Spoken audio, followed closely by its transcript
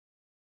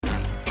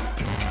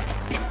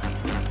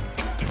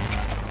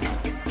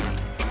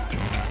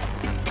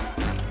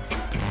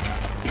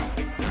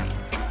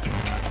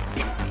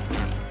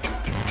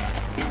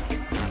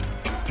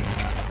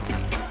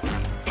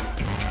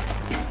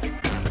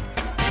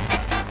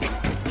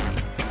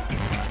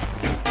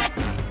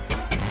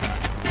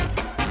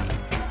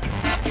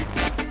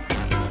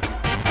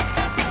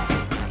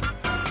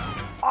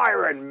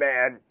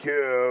Man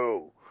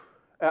 2.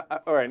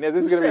 All right, now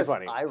this is going to be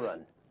funny. I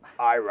run.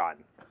 I run.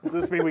 Does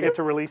this mean we get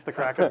to release the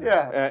Kraken?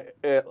 Yeah.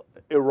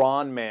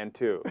 Iran Man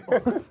 2.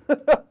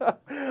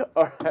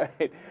 All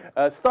right.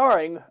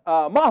 Starring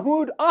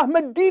Mahmoud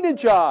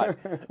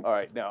Ahmadinejad. All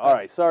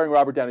right. Starring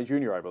Robert Downey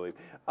Jr., I believe.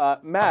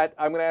 Matt,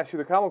 I'm going to ask you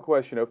the common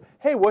question of,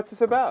 hey, what's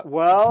this about?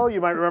 Well, you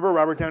might remember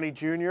Robert Downey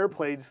Jr.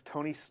 plays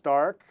Tony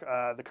Stark,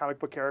 the comic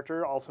book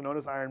character, also known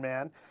as Iron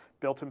Man.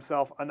 Built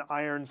himself an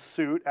iron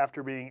suit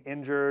after being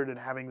injured and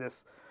having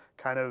this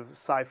kind of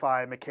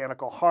sci-fi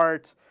mechanical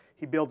heart.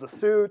 He builds a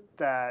suit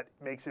that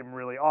makes him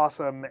really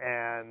awesome,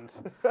 and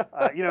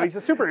you know, he's a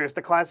superhero. He's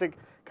the classic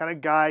kind of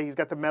guy. He's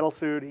got the metal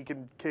suit. He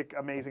can kick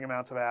amazing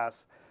amounts of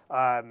ass.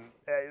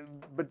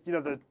 But you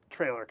know, the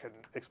trailer can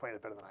explain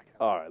it better than I can.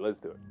 All right, let's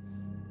do it.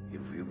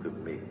 If you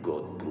can make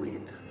God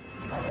bleed,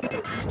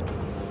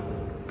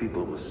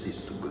 people will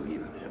cease to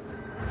believe in him.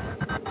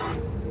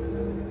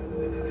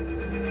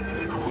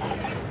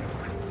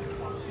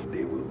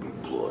 They will be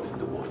blood in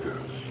the water.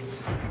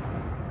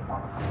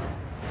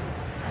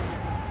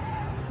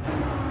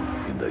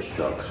 And the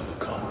sharks will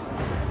come.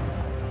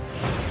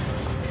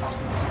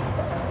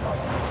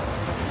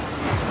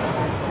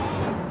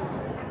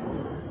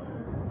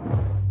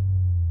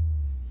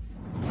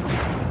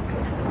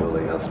 All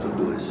I have to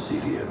do is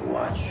sit here and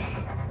watch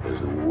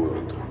as the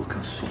world will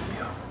consume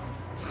you.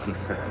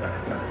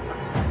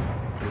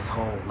 This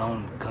whole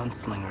lone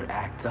gunslinger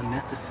act's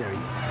unnecessary.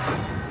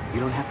 You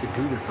don't have to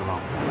do this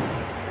alone.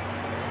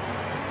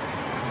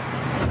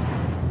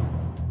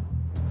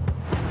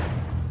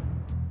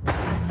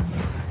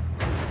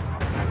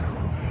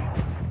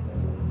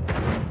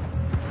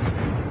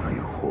 I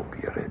hope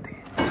you're ready.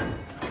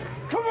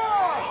 Come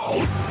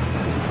on!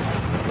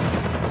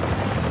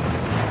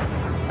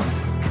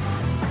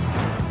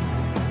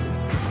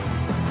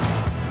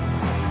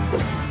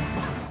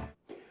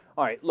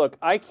 All right, look,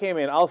 I came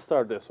in, I'll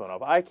start this one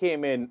off. I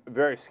came in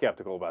very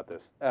skeptical about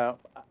this.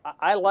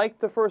 I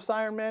liked the first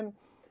Iron Man,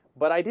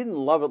 but I didn't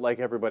love it like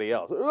everybody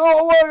else.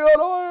 Oh my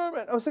God, Iron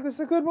Man! I was like, it's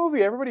a good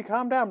movie. Everybody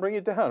calm down, bring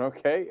it down,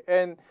 okay?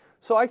 And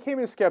so I came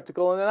in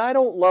skeptical, and then I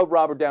don't love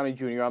Robert Downey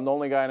Jr. I'm the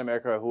only guy in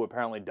America who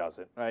apparently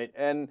doesn't, right?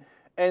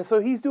 And so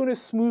he's doing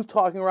his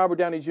smooth-talking Robert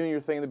Downey Jr.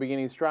 thing in the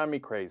beginning. It's driving me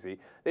crazy.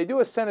 They do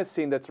a Senate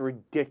scene that's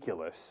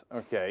ridiculous,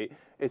 okay?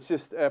 It's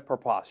just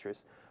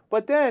preposterous.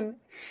 But then,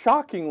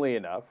 shockingly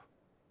enough,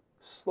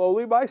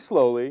 slowly by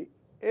slowly,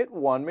 it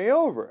won me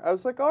over. I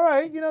was like, all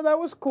right, you know, that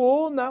was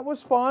cool, and that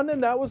was fun,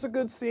 and that was a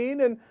good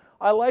scene, and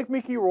I like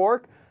Mickey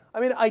Rourke.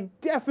 I mean, I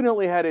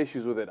definitely had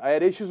issues with it. I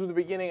had issues with the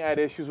beginning, I had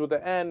issues with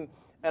the end,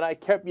 and I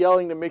kept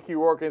yelling to Mickey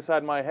Rourke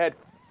inside my head,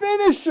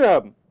 finish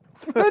him!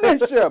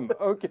 Finish him,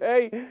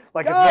 okay?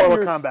 Like God, it's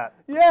Mortal Kombat.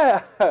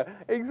 Yeah,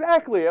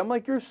 exactly. I'm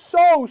like, you're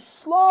so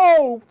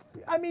slow.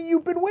 I mean,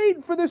 you've been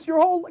waiting for this your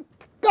whole life.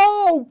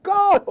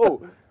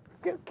 Go!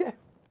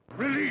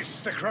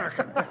 Release the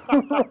Kraken!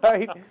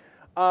 Right?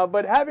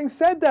 But having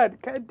said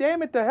that, God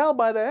damn it to hell,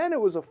 by the end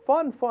it was a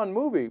fun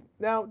movie.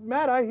 Now,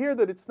 Matt, I hear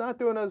that it's not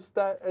doing as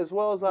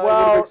well as I would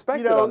have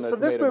expected. You know, on the so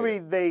this tomato movie,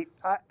 meter.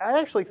 I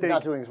actually think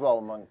Not doing as well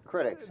among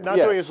critics. not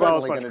Yes. doing as well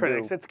as Certainly much gonna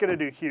critics. do- It's going to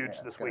do huge Yeah, this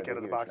it's gonna weekend do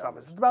at the huge box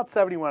numbers. office. It's about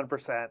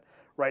 71%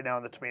 right now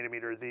on the tomato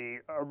meter. The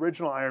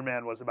original Iron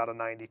Man was about a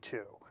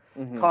 92.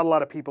 Caught a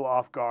lot of people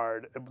off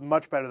guard,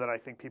 much better than I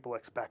think people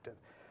expected.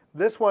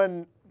 This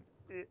one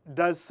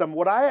does some,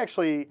 what I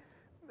actually,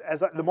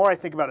 the more I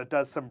think about it,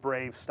 does some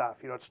brave stuff.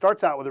 You know, it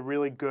starts out with a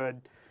really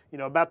good, you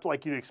know, about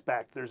like you'd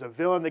expect. There's a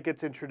villain that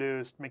gets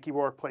introduced. Mickey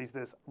Rourke plays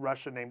this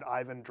Russian named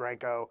Ivan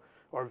Dranko,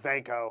 or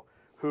Vanko,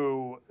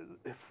 who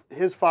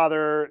his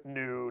father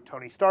knew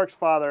Tony Stark's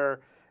father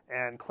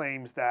and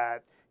claims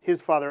that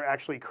his father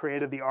actually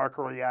created the arc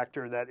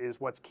reactor that is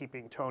what's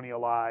keeping Tony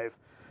alive.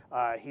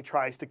 He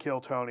tries to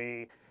kill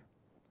Tony.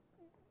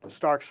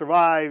 Stark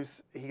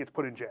survives. He gets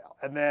put in jail.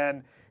 And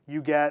then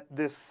you get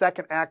this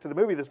second act of the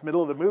movie, this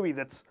middle of the movie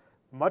that's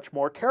much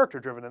more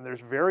character-driven, and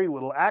there's very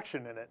little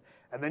action in it.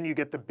 And then you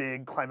get the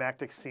big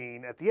climactic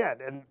scene at the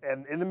end.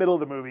 And in the middle of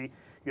the movie,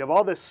 you have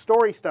all this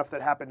story stuff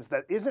that happens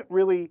that isn't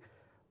really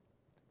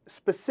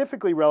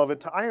specifically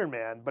relevant to Iron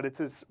Man, but it's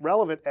as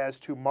relevant as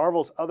to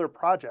Marvel's other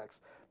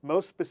projects,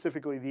 most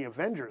specifically the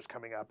Avengers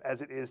coming up,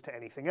 as it is to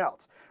anything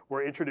else.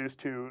 We're introduced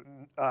to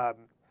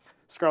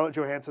Scarlett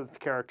Johansson's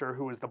character,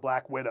 who is the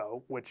Black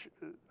Widow, which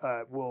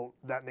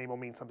that name will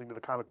mean something to the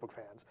comic book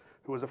fans,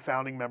 who was a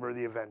founding member of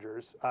the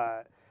Avengers.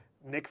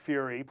 Nick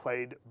Fury,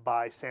 played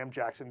by Sam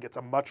Jackson, gets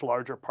a much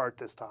larger part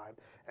this time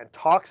and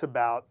talks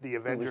about the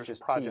Avengers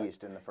project. He was just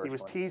teased in the first one. He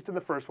was teased in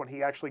the first one.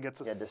 He actually gets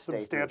a He had to stay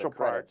through substantial the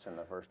part. credits in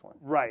the first one.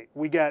 Right.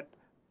 We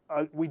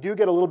do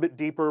get a little bit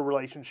deeper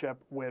relationship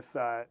with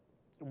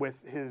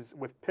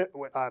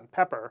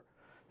Pepper,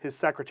 his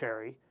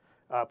secretary,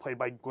 played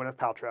by Gwyneth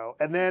Paltrow,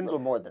 and then A little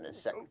more than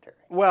his secretary.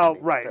 well, to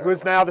be right, fair.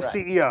 who's now the Right.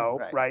 CEO,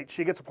 Right. right?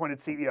 She gets appointed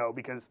CEO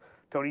because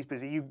Tony's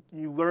busy.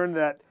 You learn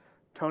that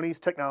Tony's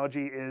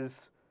technology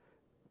is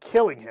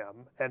killing him,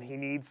 and he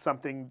needs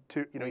something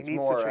to, he needs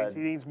more, to change.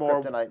 He needs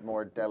more kryptonite,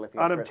 more dilithium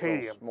unobtainium.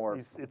 crystals, more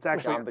It's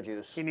actually Jamba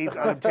Juice. He needs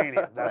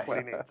unobtainium. That's what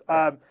he needs.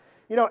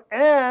 You know,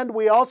 and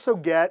we also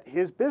get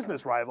his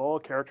business rival, a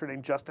character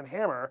named Justin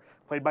Hammer,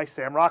 played by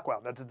Sam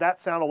Rockwell. Now, does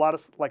that sound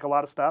like a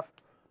lot of stuff?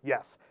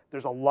 Yes.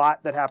 There's a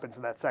lot that happens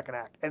in that second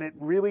act, and it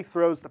really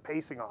throws the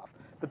pacing off.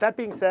 But that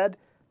being said,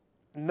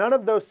 none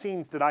of those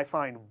scenes did I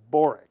find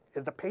boring.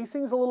 The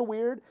pacing's a little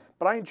weird,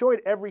 but I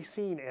enjoyed every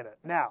scene in it.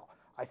 Now,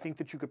 I think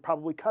that you could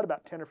probably cut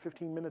about 10 or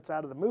 15 minutes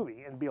out of the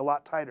movie and be a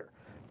lot tighter.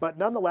 But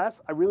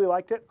nonetheless, I really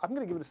liked it. I'm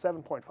going to give it a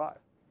 7.5.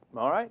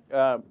 All right,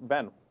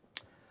 Ben.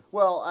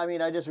 Well, I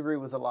mean, I disagree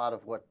with a lot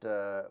of what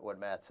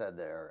Matt said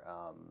there.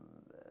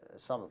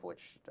 Some of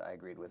which I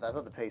agreed with. I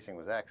thought the pacing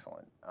was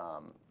excellent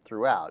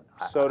throughout.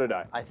 So did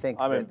I. I think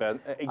I'm in Ben.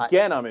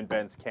 Again, I'm in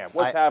Ben's camp.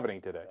 What's happening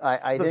today?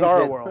 I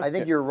Bizarre world. I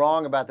think you're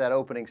wrong about that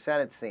opening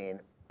Senate scene.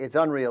 It's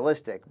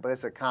unrealistic, but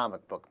it's a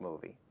comic book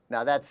movie.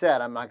 Now, that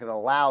said, I'm not going to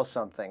allow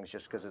some things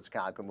just because it's a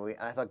comic book movie.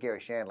 And I thought Gary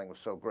Shandling was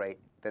so great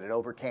that it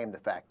overcame the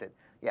fact that,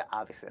 yeah,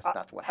 obviously that's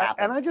not what happens.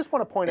 And I just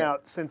want to point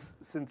out, since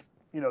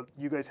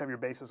you guys have your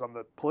basis on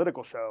the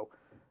political show,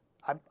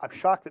 I'm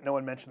shocked that no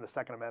one mentioned the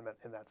Second Amendment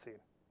in that scene.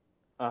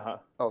 Uh-huh.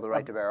 Oh, the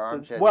right to bear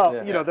arms? Well,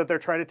 that they're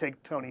trying to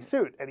take Tony's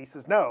suit, and he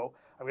says, no,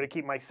 I'm going to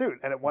keep my suit.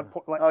 And at one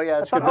point, oh yeah,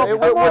 that's good.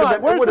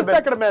 Where's the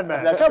Second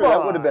Amendment? That's true.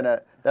 That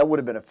would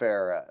have been a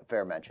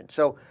fair mention.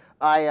 So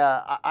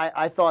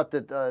I thought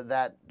that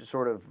that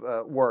sort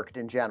of worked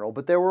in general,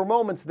 but there were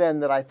moments then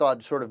that I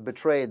thought sort of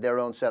betrayed their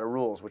own set of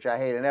rules, which I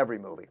hate in every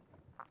movie.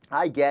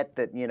 I get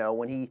that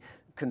when he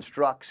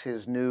constructs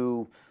his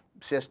new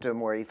system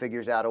where he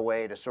figures out a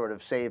way to sort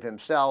of save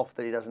himself,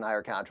 that he doesn't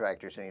hire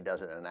contractors and he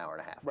does it in an hour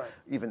and a half. Right.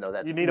 Even though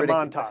that's you need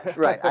ridiculous. a montage.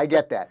 Right, I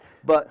get that.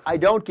 But I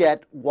don't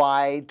get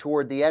why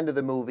toward the end of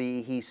the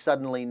movie he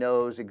suddenly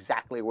knows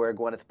exactly where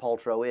Gwyneth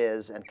Paltrow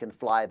is and can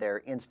fly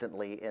there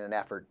instantly in an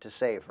effort to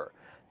save her.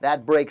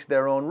 That breaks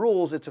their own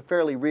rules. It's a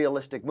fairly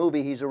realistic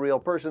movie. He's a real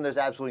person. There's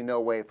absolutely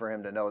no way for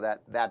him to know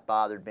that. That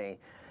bothered me.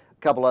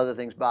 A couple other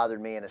things bothered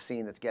me in a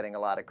scene that's getting a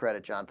lot of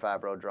credit. Jon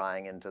Favreau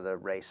drying into the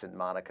race in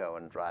Monaco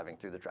and driving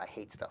through I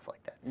hate stuff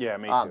like that. Yeah,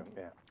 me too.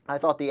 Yeah. I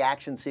thought the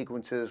action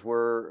sequences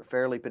were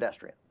fairly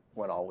pedestrian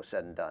when all was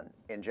said and done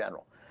in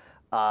general.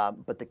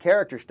 But the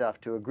character stuff,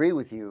 to agree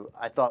with you,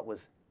 I thought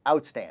was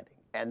outstanding.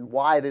 And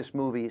why this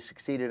movie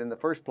succeeded in the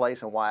first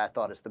place and why I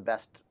thought it's the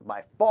best,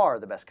 by far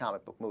the best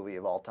comic book movie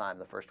of all time.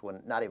 The first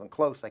one, not even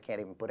close. I can't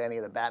even put any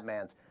of the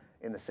Batmans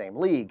in the same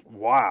league.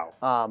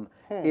 Wow.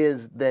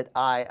 Is that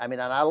I mean,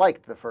 and I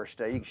liked the first.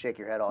 You can shake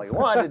your head all you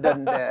want. It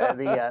doesn't.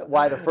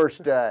 Why the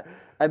first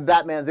and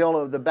Batman?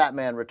 The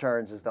Batman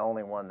Returns is the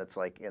only one that's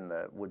like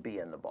would be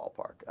in the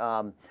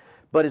ballpark.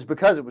 But it's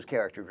because it was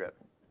character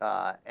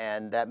driven,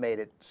 and that made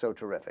it so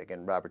terrific.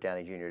 And Robert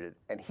Downey Jr. did.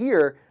 And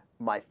here,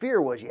 my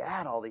fear was you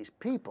add all these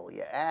people.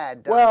 You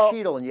add Don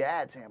Cheadle and you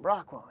add Sam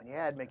Rockwell and you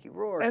add Mickey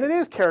Rourke. And it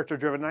is character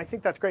driven, and I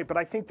think that's great. But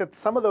I think that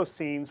some of those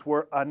scenes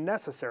were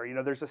unnecessary.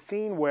 There's a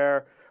scene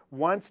where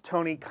once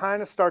Tony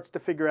kind of starts to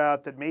figure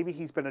out that maybe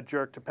he's been a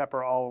jerk to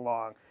Pepper all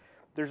along,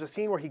 there's a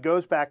scene where he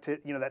goes back to,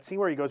 that scene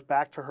where he goes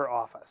back to her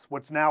office,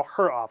 what's now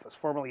her office,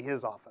 formerly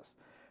his office.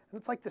 And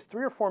it's like this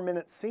 3 or 4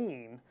 minute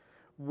scene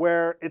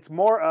where it's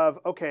more of,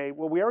 okay,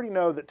 well, we already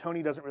know that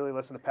Tony doesn't really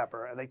listen to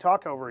Pepper, and they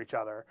talk over each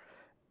other.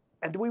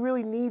 And do we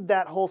really need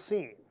that whole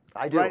scene?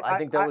 I do. Right? I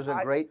think that was a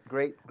great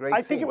scene.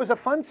 I think it was a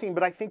fun scene,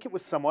 but I think it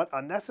was somewhat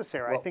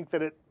unnecessary. I think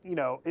that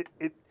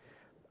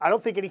I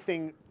don't think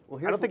anything.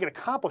 I don't think it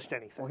accomplished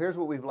anything. Well, here's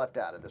what we've left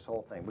out of this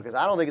whole thing, because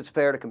I don't think it's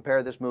fair to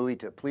compare this movie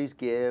to Please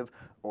Give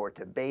or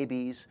to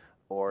Babies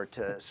or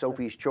to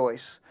Sophie's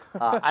Choice.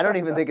 I don't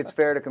even think it's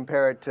fair to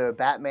compare it to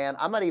Batman.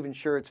 I'm not even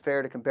sure it's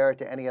fair to compare it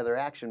to any other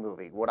action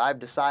movie. What I've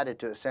decided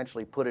to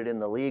essentially put it in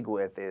the league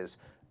with is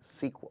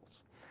sequels.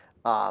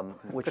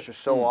 Which are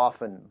so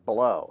often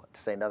below, to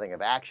say nothing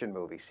of action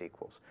movie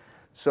sequels.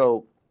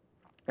 So,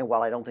 and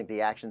while I don't think the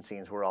action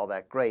scenes were all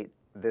that great,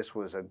 this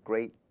was a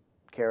great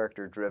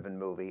character-driven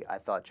movie. I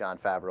thought Jon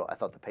Favreau, I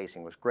thought the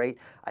pacing was great.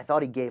 I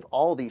thought he gave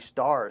all these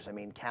stars, I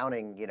mean,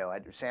 counting,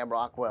 Sam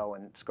Rockwell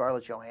and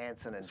Scarlett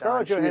Johansson and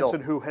Don Cheadle.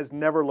 Johansson, who has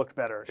never looked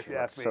better, if you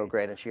ask me. So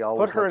great, and she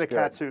always put her in a good.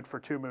 cat suit for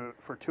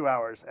 2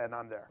 hours, and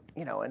I'm there.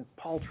 And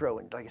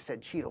Paltrow and, like I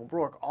said, Cheadle,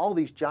 Rourke, all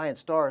these giant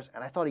stars,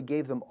 and I thought he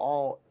gave them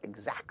all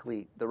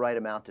exactly the right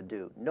amount to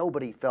do.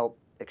 Nobody felt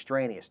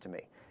extraneous to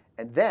me.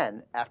 And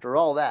then, after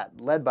all that,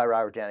 led by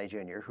Robert Downey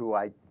Jr., who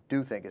I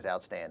do think is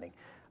outstanding,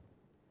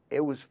 it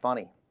was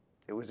funny.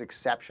 It was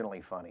exceptionally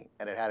funny,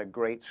 and it had a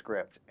great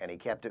script, and he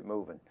kept it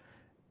moving.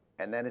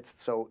 And then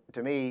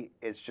to me,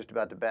 it's just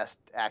about the best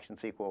action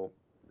sequel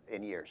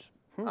in years.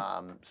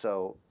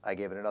 So I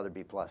gave it another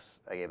B+.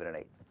 I gave it an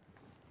 8.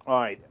 All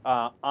right.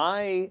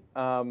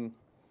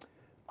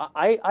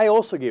 I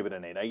also gave it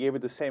an 8. I gave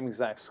it the same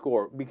exact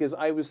score because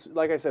I was,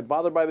 like I said,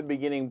 bothered by the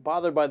beginning,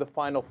 bothered by the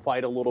final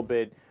fight a little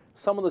bit.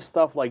 Some of the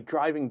stuff like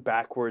driving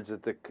backwards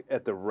at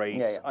the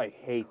race, I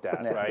hate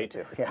that, right? Me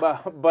too.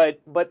 Yeah.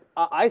 But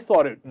I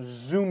thought it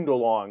zoomed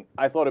along.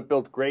 I thought it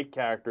built great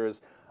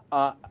characters,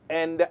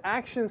 and the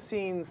action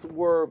scenes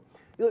were.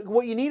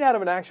 What you need out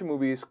of an action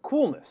movie is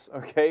coolness,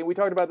 okay? We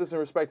talked about this in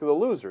respect to The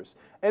Losers,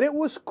 and it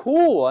was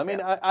cool. I mean,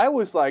 I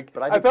was like,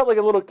 I felt like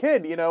a little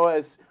kid,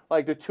 as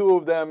Like the two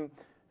of them,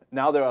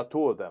 now there are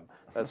two of them.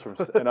 That's from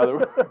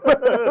another.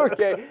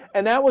 Okay,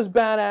 and that was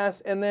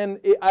badass. And then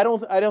I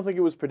don't think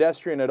it was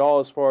pedestrian at all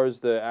as far as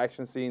the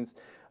action scenes.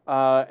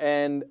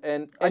 And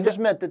I just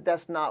meant that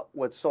that's not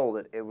what sold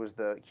it. It was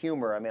the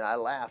humor. I mean, I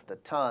laughed a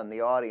ton.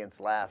 The audience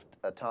laughed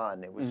a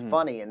ton. It was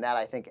funny, and that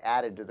I think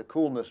added to the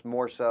coolness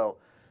more so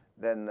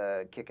than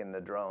the kicking the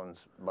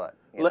drones. But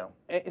you know.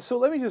 So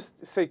let me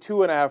just say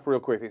 2.5 real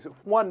quick things.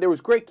 One, there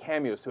was great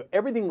cameos too.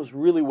 Everything was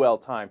really well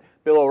timed.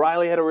 Bill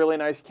O'Reilly had a really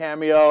nice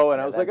cameo,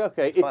 and I was like,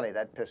 okay. It's funny.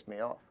 That pissed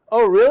me off.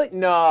 Oh, really?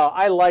 No,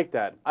 I like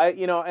that.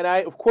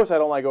 Of course I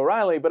don't like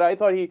O'Reilly, but I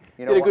thought he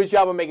did a good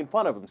job of making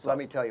fun of himself. Let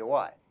me tell you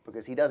why.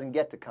 Because he doesn't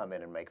get to come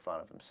in and make fun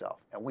of himself.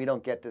 And we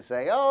don't get to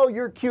say, oh,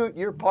 you're cute,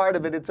 you're part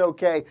of it, it's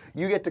okay.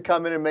 You get to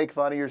come in and make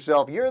fun of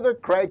yourself. You're the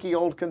cranky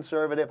old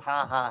conservative,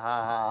 ha, ha, ha,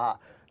 ha, ha.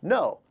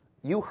 No,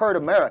 you hurt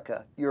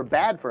America. You're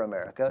bad for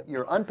America.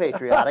 You're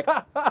unpatriotic.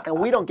 And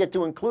we don't get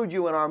to include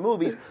you in our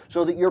movies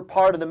so that you're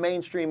part of the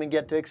mainstream and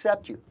get to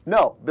accept you.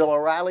 No, Bill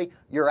O'Reilly,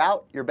 you're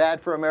out. You're bad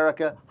for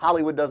America.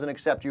 Hollywood doesn't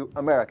accept you.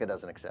 America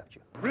doesn't accept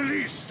you.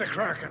 Release the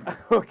Kraken.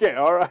 Okay,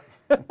 all right.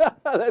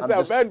 That's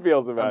how Ben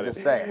feels about it. I'm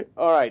just saying.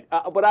 All right,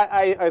 but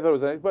I thought it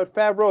was. But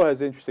Favreau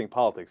has interesting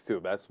politics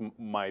too. That's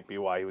might be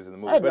why he was in the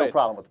movie. I have no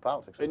problem with the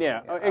politics.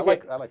 Yeah, I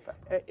like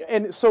Favreau.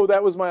 And so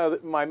that was my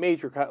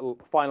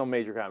final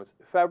major comments.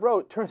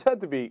 Favreau turns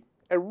out to be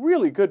a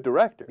really good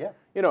director. Yeah.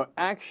 You know,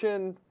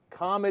 action,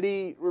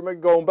 comedy, remember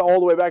going all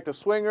the way back to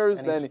Swingers.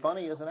 And then he's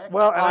funny as an actor.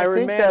 Well, and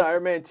Iron Man,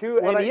 Iron Man 2.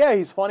 And yeah,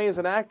 he's funny as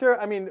an actor.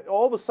 I mean,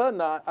 all of a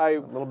sudden, a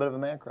little bit of a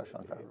man crush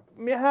on Favreau.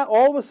 Yeah,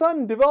 all of a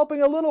sudden,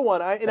 developing a little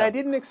one. I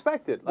didn't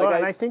expect it. Well,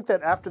 and I think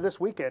that after this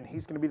weekend,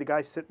 he's going to be the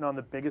guy sitting on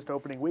the biggest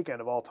opening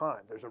weekend of all time.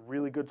 There's a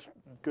really good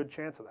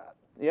chance of that.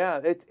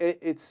 Yeah,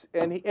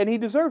 and he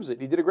deserves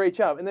it. He did a great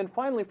job. And then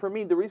finally, for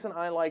me, the reason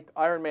I liked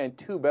Iron Man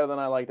 2 better than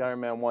I liked Iron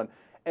Man 1,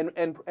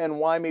 and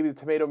why maybe the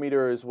tomato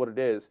meter is what it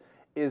is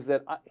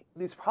that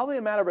it's probably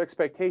a matter of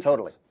expectations.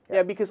 Totally.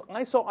 Yeah, because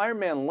I saw Iron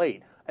Man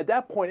late. At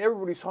that point,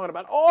 everybody's talking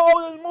about,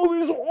 oh, this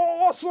movie's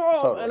awesome.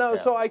 Totally, And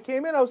so I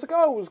came in, I was like,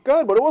 oh, it was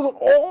good, but it wasn't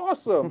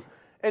awesome.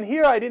 And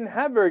here I didn't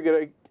have very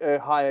good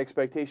high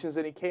expectations,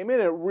 and he came in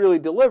and it really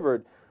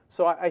delivered.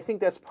 So I think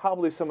that's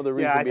probably some of the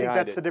reason behind it. Yeah, I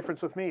think that's the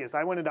difference with me, is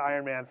I went into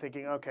Iron Man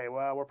thinking, okay,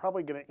 well, we're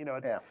probably going to,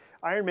 it's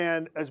Iron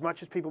Man, as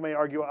much as people may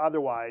argue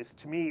otherwise,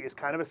 to me is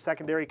kind of a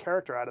secondary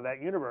character out of that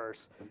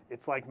universe.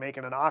 It's like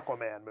making an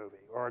Aquaman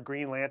movie or a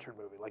Green Lantern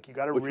movie. Like you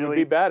got to really... Which would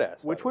be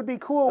badass. Which would be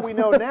cool, we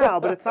know now,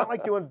 but it's not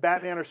like doing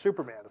Batman or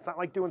Superman. It's not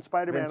like doing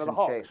Spider-Man or the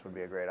Hulk. Chase would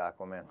be a great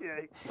Aquaman.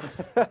 Yeah,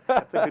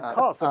 that's a good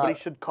call. Somebody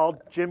should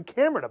call Jim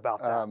Cameron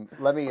about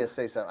that. Let me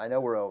say something. I know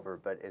we're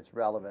over, but it's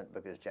relevant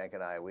because Cenk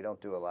and I, we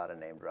don't do a lot of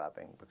name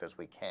dropping because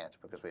we can't,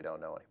 because we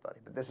don't know anybody.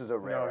 But this is a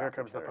rare here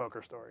comes the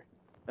poker story.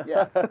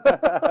 Yeah.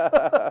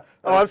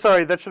 Oh, I'm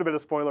sorry. That should have been a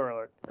spoiler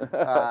alert.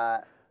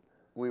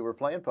 We were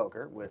playing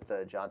poker with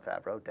Jon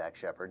Favreau, Dax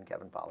Shepard, and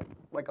Kevin Pollak,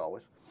 like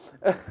always,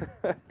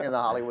 in the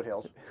Hollywood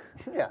Hills.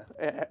 Yeah.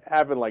 It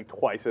happened like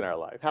twice in our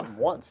life. Happened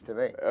once to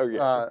me. Okay.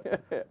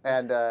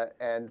 And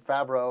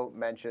Favreau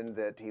mentioned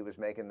that he was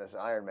making this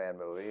Iron Man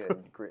movie,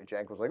 and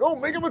Cenk was like, "Oh,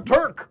 make him a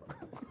Turk."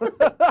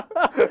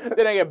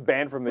 Then I get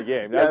banned from the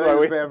game. That's why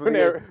we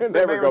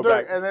never go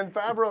back. And then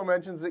Favreau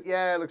mentions that,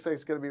 yeah, it looks like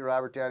it's going to be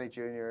Robert Downey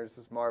Jr. It's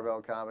this Marvel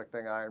comic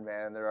thing, Iron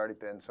Man, and there have already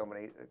been so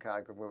many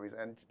comic book movies.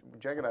 And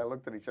Cenk and I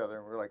looked at each other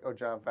and we were like, oh,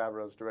 Jon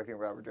Favreau's directing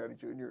Robert Downey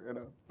Jr.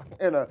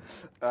 in a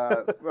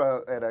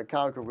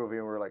comic book movie,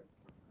 and we were like,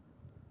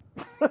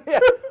 yeah.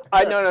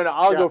 No.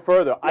 I'll go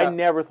further. Yeah. I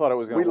never thought it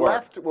was going to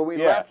work. When we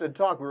left and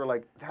talked, we were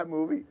like, that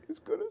movie is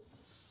going to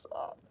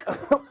suck.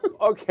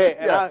 Okay,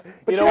 and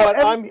you know what?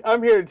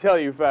 I'm here to tell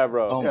you,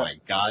 Favreau. Oh my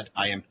God,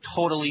 I am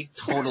totally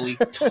sorry.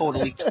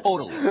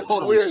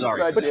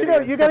 But you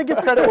got to give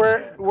credit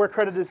where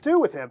credit is due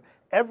with him.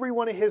 Every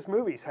one of his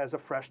movies has a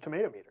fresh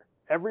tomato meter.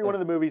 Every one of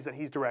the movies that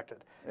he's directed.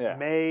 Yeah.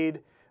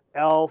 Maid,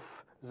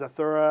 Elf,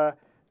 Zathura,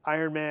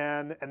 Iron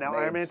Man, and now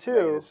Iron Man 2.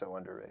 Maid is so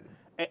underrated.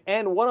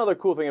 And one other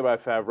cool thing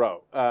about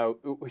Favreau,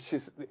 which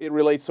is it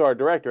relates to our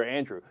director,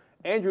 Andrew.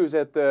 Andrew's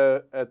at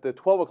the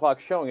 12 o'clock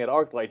showing at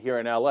ArcLight here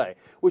in LA,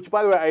 which,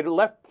 by the way, I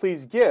left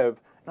Please Give,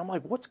 and I'm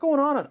like, what's going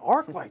on at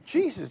ArcLight?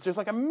 Jesus, there's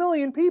like 1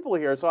 million people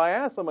here. So I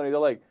asked somebody, they're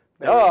like,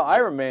 oh,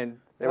 Iron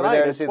Man. They were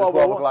there to see the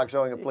 12 o'clock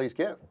showing of Please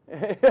Give.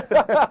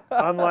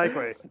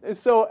 Unlikely.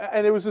 So,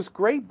 and there was this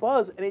great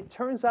buzz, and it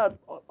turns out,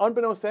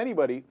 unbeknownst to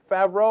anybody,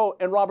 Favreau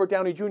and Robert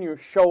Downey Jr.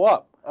 show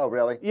up. Oh,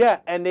 really? Yeah,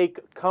 and they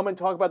come and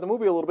talk about the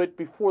movie a little bit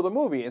before the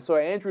movie. And so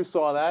Andrew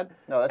saw that,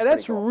 and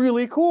that's cool.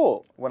 really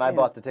cool. When I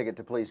bought the ticket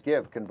to Please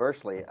Give,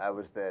 conversely, I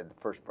was the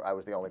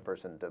only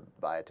person to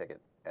buy a ticket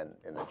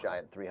in the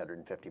giant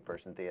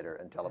 350-person theater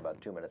until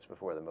about 2 minutes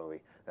before the movie.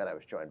 Then I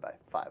was joined by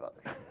 5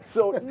 others.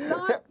 So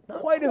not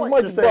quite as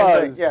much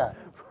buzz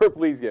for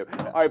Please Give.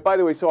 Yeah. All right, by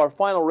the way, so our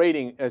final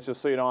rating,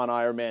 just so you know, on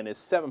Iron Man is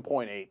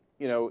 7.8.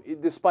 You know,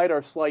 despite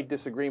our slight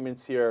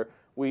disagreements here,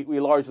 we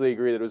largely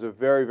agree that it was a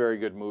very, very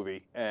good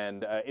movie.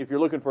 And if you're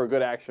looking for a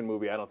good action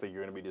movie, I don't think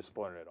you're going to be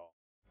disappointed at all.